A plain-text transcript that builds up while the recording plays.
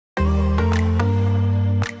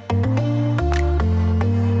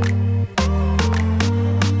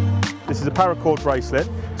This is a Paracord bracelet,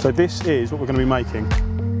 so this is what we're going to be making.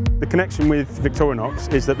 The connection with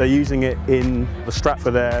Victorinox is that they're using it in the strap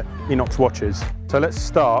for their I.N.O.X watches. So let's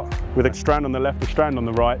start with a strand on the left, a strand on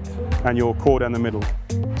the right, and your cord down the middle.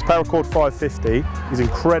 This Paracord 550 is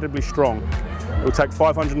incredibly strong. It will take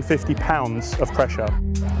 550 pounds of pressure.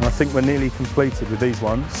 And I think we're nearly completed with these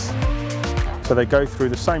ones. So they go through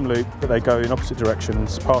the same loop, but they go in opposite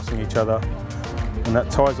directions, passing each other, and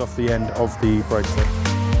that ties off the end of the bracelet.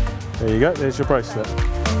 There you go, there's your bracelet.